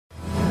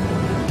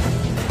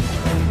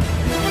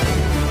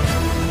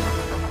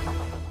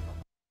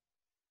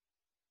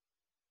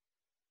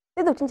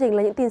Tiếp tục chương trình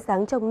là những tin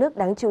sáng trong nước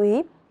đáng chú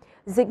ý.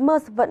 Dịch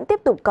Mers vẫn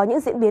tiếp tục có những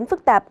diễn biến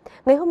phức tạp.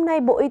 Ngày hôm nay,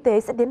 Bộ Y tế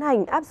sẽ tiến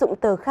hành áp dụng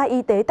tờ khai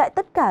y tế tại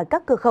tất cả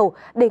các cửa khẩu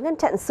để ngăn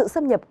chặn sự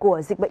xâm nhập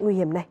của dịch bệnh nguy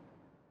hiểm này.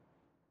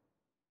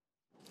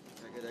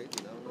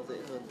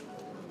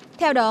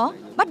 Theo đó,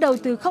 bắt đầu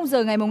từ 0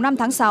 giờ ngày 5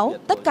 tháng 6,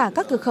 tất cả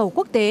các cửa khẩu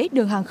quốc tế,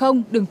 đường hàng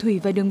không, đường thủy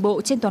và đường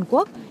bộ trên toàn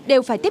quốc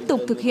đều phải tiếp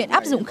tục thực hiện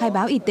áp dụng khai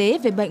báo y tế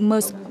về bệnh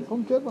Mers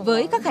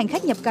với các hành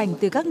khách nhập cảnh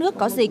từ các nước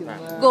có dịch,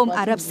 gồm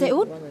Ả Rập Xê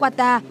Út,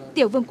 Qatar,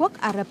 Tiểu Vương quốc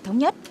Ả Rập Thống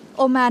Nhất,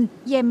 Oman,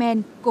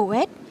 Yemen,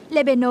 Kuwait,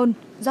 Lebanon,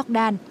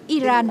 Jordan,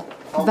 Iran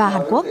và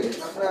Hàn Quốc.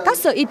 Các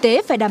sở y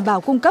tế phải đảm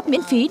bảo cung cấp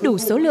miễn phí đủ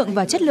số lượng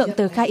và chất lượng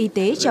tờ khai y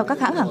tế cho các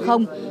hãng hàng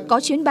không có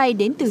chuyến bay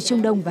đến từ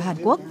Trung Đông và Hàn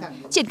Quốc,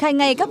 triển khai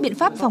ngay các biện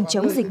pháp phòng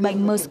chống dịch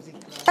bệnh Mers,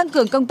 tăng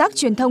cường công tác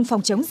truyền thông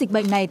phòng chống dịch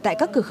bệnh này tại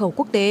các cửa khẩu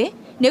quốc tế.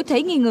 Nếu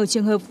thấy nghi ngờ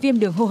trường hợp viêm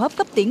đường hô hấp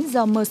cấp tính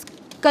do Mers,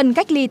 cần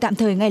cách ly tạm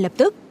thời ngay lập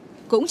tức.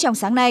 Cũng trong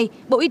sáng nay,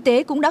 Bộ Y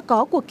tế cũng đã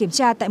có cuộc kiểm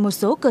tra tại một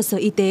số cơ sở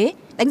y tế,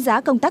 đánh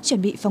giá công tác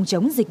chuẩn bị phòng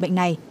chống dịch bệnh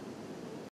này.